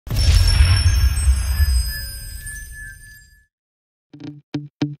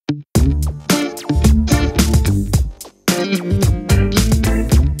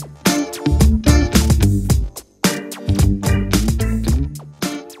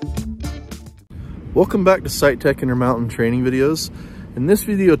Welcome back to Site Tech Intermountain training videos. In this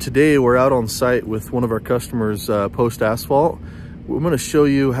video today, we're out on site with one of our customers, Post Asphalt. We're going to show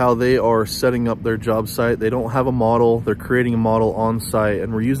you how they are setting up their job site. They don't have a model, they're creating a model on site,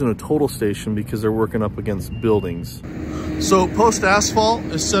 and we're using a total station because they're working up against buildings. So Post Asphalt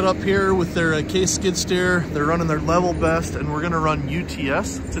is set up here with their case skid steer. They're running their level best, and we're going to run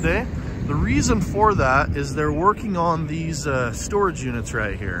UTS today. The reason for that is they're working on these storage units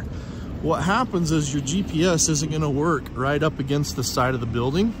right here. What happens is your GPS isn't going to work right up against the side of the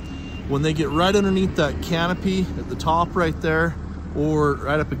building. When they get right underneath that canopy at the top right there, or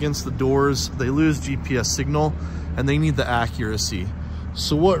right up against the doors, they lose GPS signal and they need the accuracy.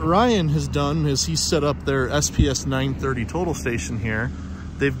 So what Ryan has done is he set up their SPS 930 total station here.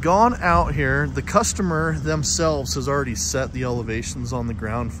 They've gone out here, the customer themselves has already set the elevations on the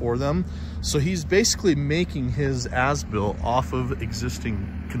ground for them. So he's basically making his as-built off of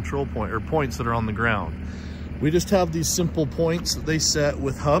existing control point or points that are on the ground. We just have these simple points that they set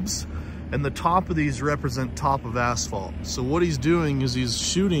with hubs, and the top of these represent top of asphalt. So what he's doing is he's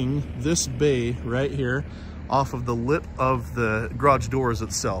shooting this bay right here off of the lip of the garage doors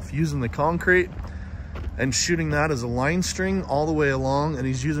itself, using the concrete and shooting that as a line string all the way along, and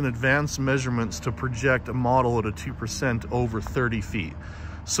he's using advanced measurements to project a model at a 2% over 30 feet.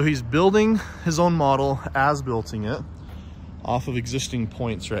 So he's building his own model, as-builting it off of existing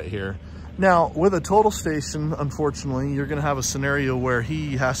points right here. Now, with a total station, unfortunately, you're gonna have a scenario where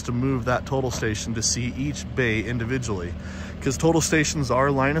he has to move that total station to see each bay individually, because total stations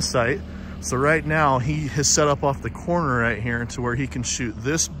are line of sight. So right now, he has set up off the corner right here to where he can shoot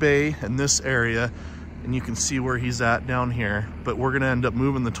this bay and this area, and you can see where he's at down here, but we're gonna end up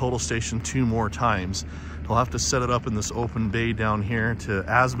moving the total station 2 more times. He'll have to set it up in this open bay down here to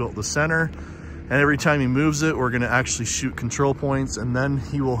as-built the center, and every time he moves it, we're gonna actually shoot control points, and then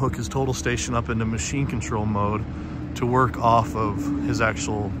he will hook his total station up into machine control mode to work off of his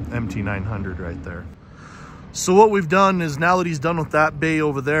actual MT900 right there. So what we've done is, now that he's done with that bay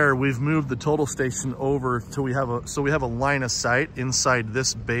over there, we've moved the total station over till we have a line of sight inside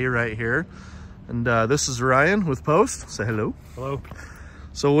this bay right here. And this is Ryan with Post. Say hello. Hello.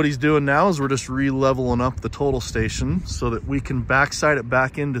 So what he's doing now is we're just re-leveling up the total station so that we can backside it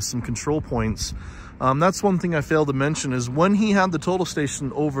back into some control points. That's one thing I failed to mention, is when he had the total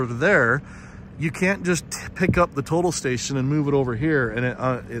station over there, you can't just pick up the total station and move it over here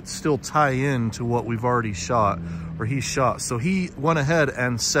and it still tie in to what we've already shot, or he shot. So he went ahead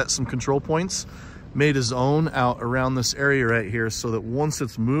and set some control points, made his own out around this area right here, so that once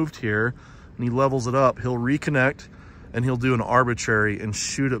it's moved here and he levels it up, he'll reconnect and he'll do an arbitrary and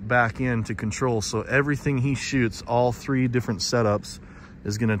shoot it back in to control. So everything he shoots, all 3 different setups,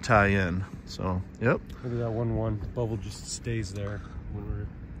 is gonna tie in. So, yep. Look at that one. The bubble just stays there when we're...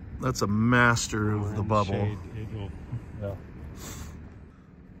 That's a master of the bubble. Yeah.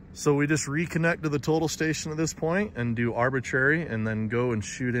 So we just reconnect to the total station at this point and do arbitrary, and then go and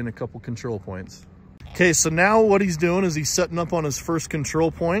shoot in a couple control points. Okay, so now what he's doing is he's setting up on his first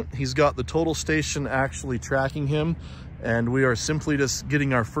control point. He's got the total station actually tracking him, and we are simply just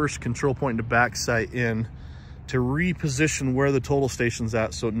getting our first control point to backside in to reposition where the total station's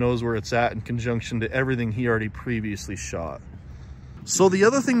at, so it knows where it's at in conjunction to everything he already previously shot. So the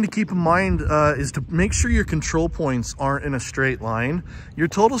other thing to keep in mind is to make sure your control points aren't in a straight line. Your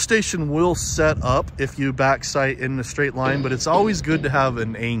total station will set up if you backside in a straight line, but it's always good to have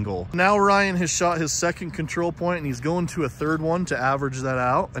an angle. Now Ryan has shot his second control point, and he's going to a third one to average that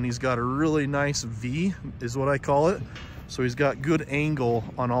out, and he's got a really nice V, is what I call it. So he's got good angle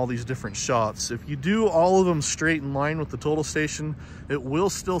on all these different shots. If you do all of them straight in line with the total station, it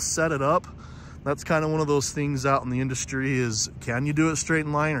will still set it up. That's kind of one of those things out in the industry, is can you do it straight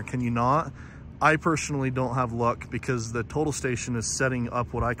in line or can you not? I personally don't have luck because the total station is setting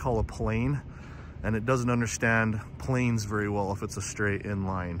up what I call a plane, and it doesn't understand planes very well if it's a straight in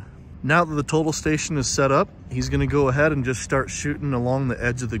line. Now that the total station is set up, he's gonna go ahead and just start shooting along the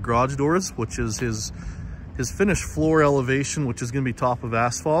edge of the garage doors, which is his finished floor elevation, which is gonna be top of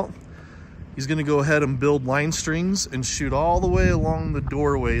asphalt. He's gonna go ahead and build line strings and shoot all the way along the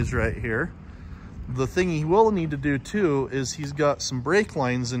doorways right here. The thing he will need to do too is he's got some brake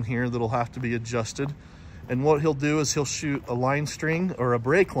lines in here that'll have to be adjusted. And what he'll do is he'll shoot a line string, or a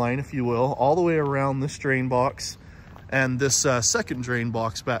brake line, if you will, all the way around this drain box and this second drain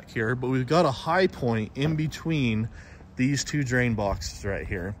box back here. But we've got a high point in between these 2 drain boxes right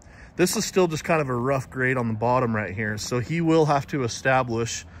here. This is still just kind of a rough grade on the bottom right here. So he will have to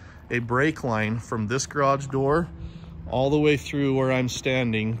establish a brake line from this garage door all the way through where I'm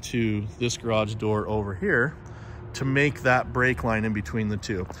standing to this garage door over here. to make that break line in between the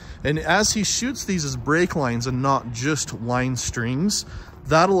two. And as he shoots these as break lines and not just line strings,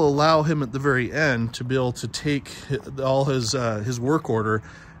 that'll allow him at the very end to be able to take all his work order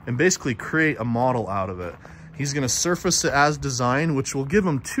and basically create a model out of it. He's going to surface it as designed, which will give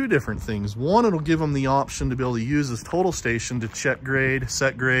him two different things. One, it'll give him the option to be able to use his total station to check grade,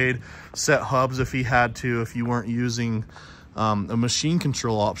 set hubs if he had to, if you weren't using a machine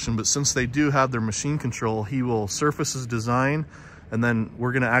control option. But since they do have their machine control, he will surface his design, and then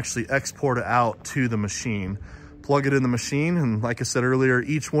we're going to actually export it out to the machine. Plug it in the machine, and like I said earlier,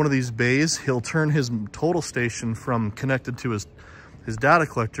 each one of these bays, he'll turn his total station from connected to his data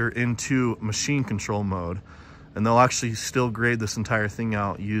collector into machine control mode. And they'll actually still grade this entire thing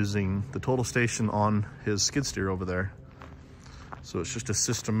out using the total station on his skid steer over there. So it's just a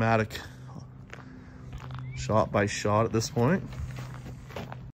systematic shot by shot at this point.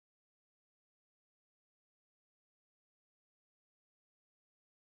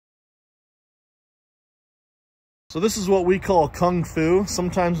 So this is what we call kung fu.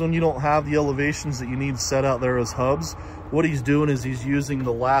 Sometimes when you don't have the elevations that you need set out there as hubs, what he's doing is he's using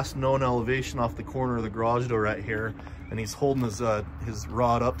the last known elevation off the corner of the garage door right here, and he's holding his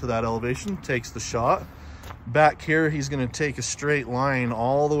rod up to that elevation, takes the shot. Back here, he's going to take a straight line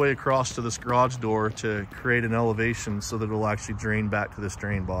all the way across to this garage door to create an elevation so that it'll actually drain back to this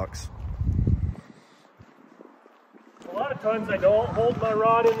drain box. A lot of times I don't hold my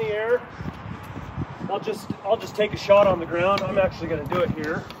rod in the air. I'll just take a shot on the ground. I'm actually going to do it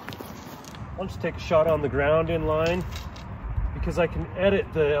here. I'll just take a shot on the ground in line, because I can edit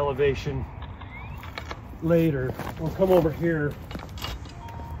the elevation later. We'll come over here.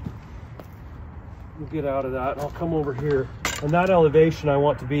 We'll get out of that. I'll come over here. And that elevation I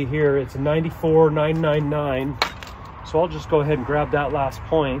want to be here. It's a 94,999. So I'll just go ahead and grab that last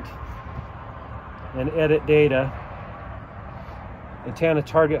point and edit data. Antenna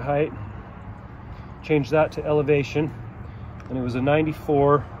target height. Change that to elevation. And it was a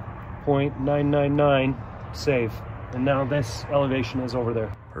 94.999. Save. And now this elevation is over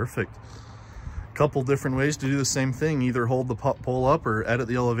there. Perfect. Couple different ways to do the same thing. Either hold the pole up or edit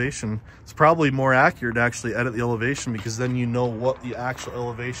the elevation. It's probably more accurate to actually edit the elevation, because then you know what the actual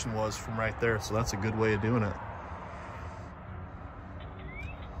elevation was from right there. So that's a good way of doing it.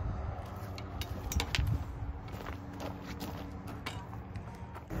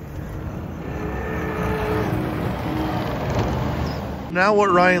 Now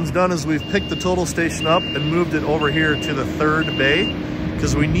what Ryan's done is we've picked the total station up and moved it over here to the third bay,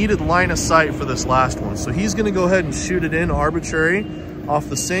 because we needed line of sight for this last one. So he's going to go ahead and shoot it in arbitrary off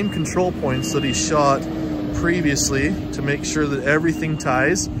the same control points that he shot previously to make sure that everything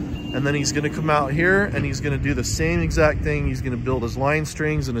ties. And then he's going to come out here and he's going to do the same exact thing. He's going to build his line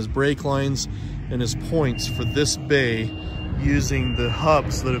strings and his brake lines and his points for this bay using the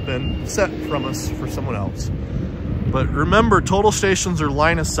hubs that have been set from us for someone else. But remember, total stations are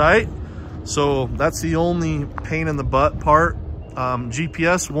line of sight, so that's the only pain in the butt part.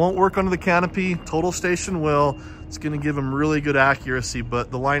 GPS won't work under the canopy, total station will. It's going to give him really good accuracy,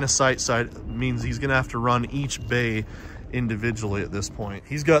 but the line of sight side means he's going to have to run each bay individually at this point.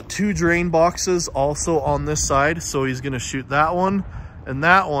 He's got two drain boxes also on this side, so he's going to shoot that one and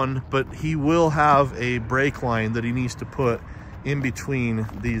that one, but he will have a brake line that he needs to put in between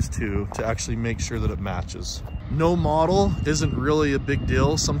these two to actually make sure that it matches. No model isn't really a big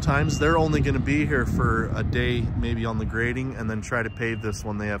deal. Sometimes they're only going to be here for a day, maybe on the grading, and then try to pave this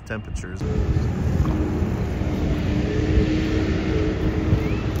when they have temperatures. Check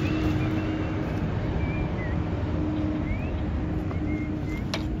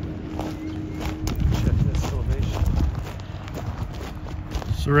this elevation.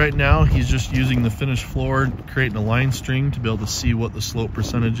 So right now he's just using the finished floor, creating a line string to be able to see what the slope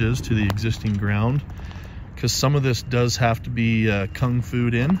percentage is to the existing ground, because some of this does have to be kung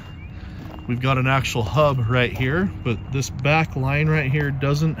fu'd in. We've got an actual hub right here, but this back line right here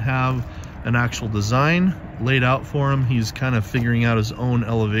doesn't have an actual design laid out for him. He's kind of figuring out his own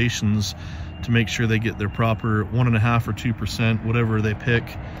elevations to make sure they get their proper 1.5 or 2%, whatever they pick,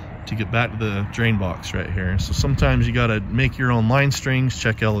 to get back to the drain box right here. So sometimes you got to make your own line strings,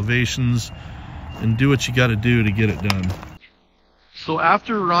 check elevations, and do what you got to do to get it done. So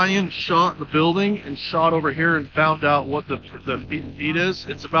after Ryan shot the building and shot over here and found out what the feet is,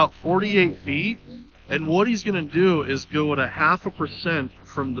 it's about 48 feet. And what he's going to do is go at 0.5%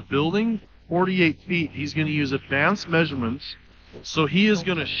 from the building, 48 feet. He's going to use advanced measurements. So he is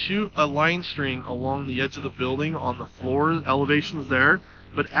going to shoot a line string along the edge of the building on the floor elevations there.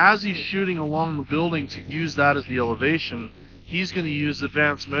 But as he's shooting along the building to use that as the elevation, he's going to use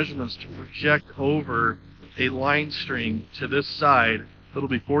advanced measurements to project over a line string to this side that'll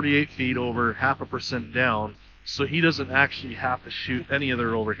be 48 feet over, 0.5% down, so he doesn't actually have to shoot any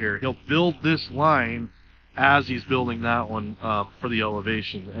other over here. He'll build this line as he's building that one for the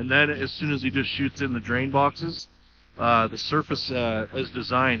elevation. And then as soon as he just shoots in the drain boxes, the surface as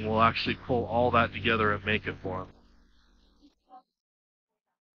designed will actually pull all that together and make it for him.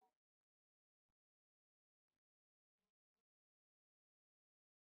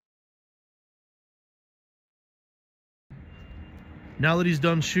 Now that he's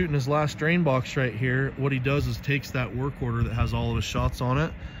done shooting his last drain box right here, what he does is takes that work order that has all of his shots on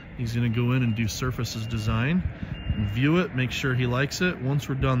it. He's going to go in and do surfaces design and view it, make sure he likes it. Once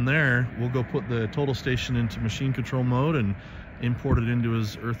we're done there, we'll go put the total station into machine control mode and import it into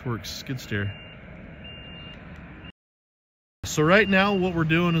his Earthworks skid steer. So right now what we're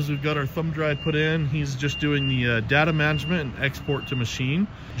doing is we've got our thumb drive put in. He's just doing the data management and export to machine.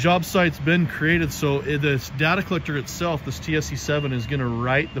 Job site's been created, so this data collector itself, this TSC7, is going to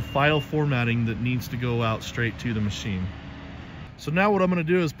write the file formatting that needs to go out straight to the machine. So now what I'm going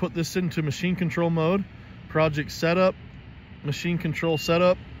to do is put this into machine control mode, project setup, machine control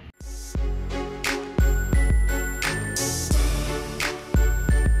setup.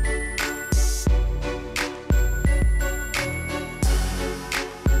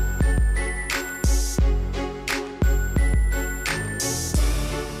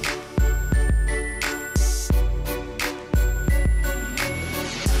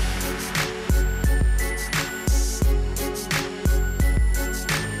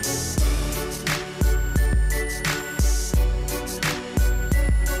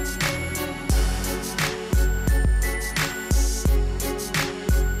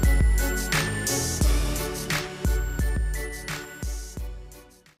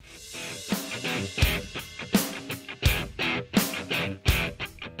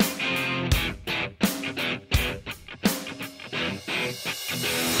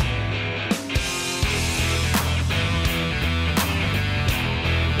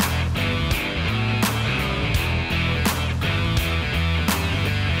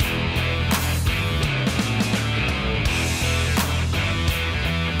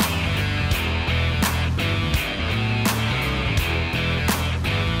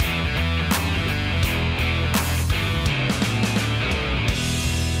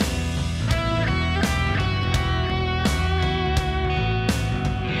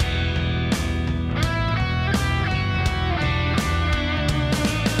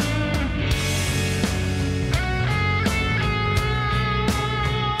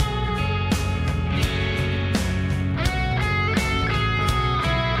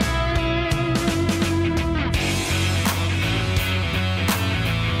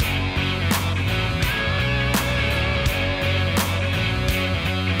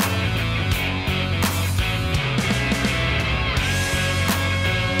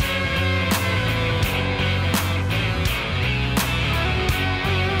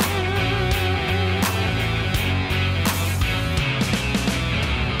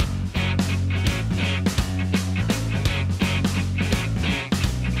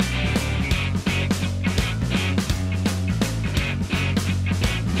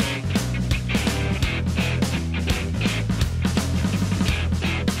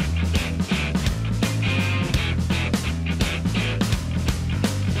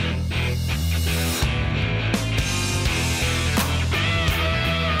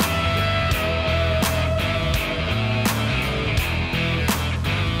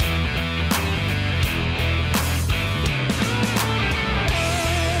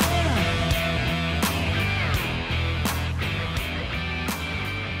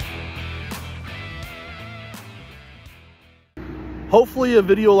 Hopefully a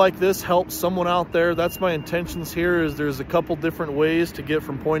video like this helps someone out there. That's my intentions here. Is there's a couple different ways to get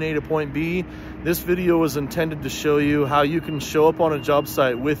from point A to point B. This video was intended to show you how you can show up on a job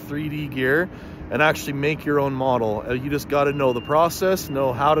site with 3D gear and actually make your own model. You just got to know the process,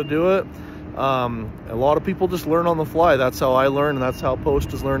 know how to do it. A lot of people just learn on the fly. That's how I learn, and that's how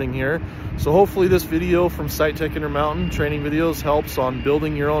Post is learning here. So hopefully this video from Site Tech Intermountain training videos helps on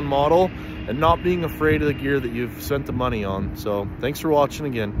building your own model and not being afraid of the gear that you've spent the money on. So thanks for watching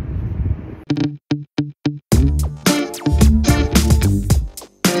again.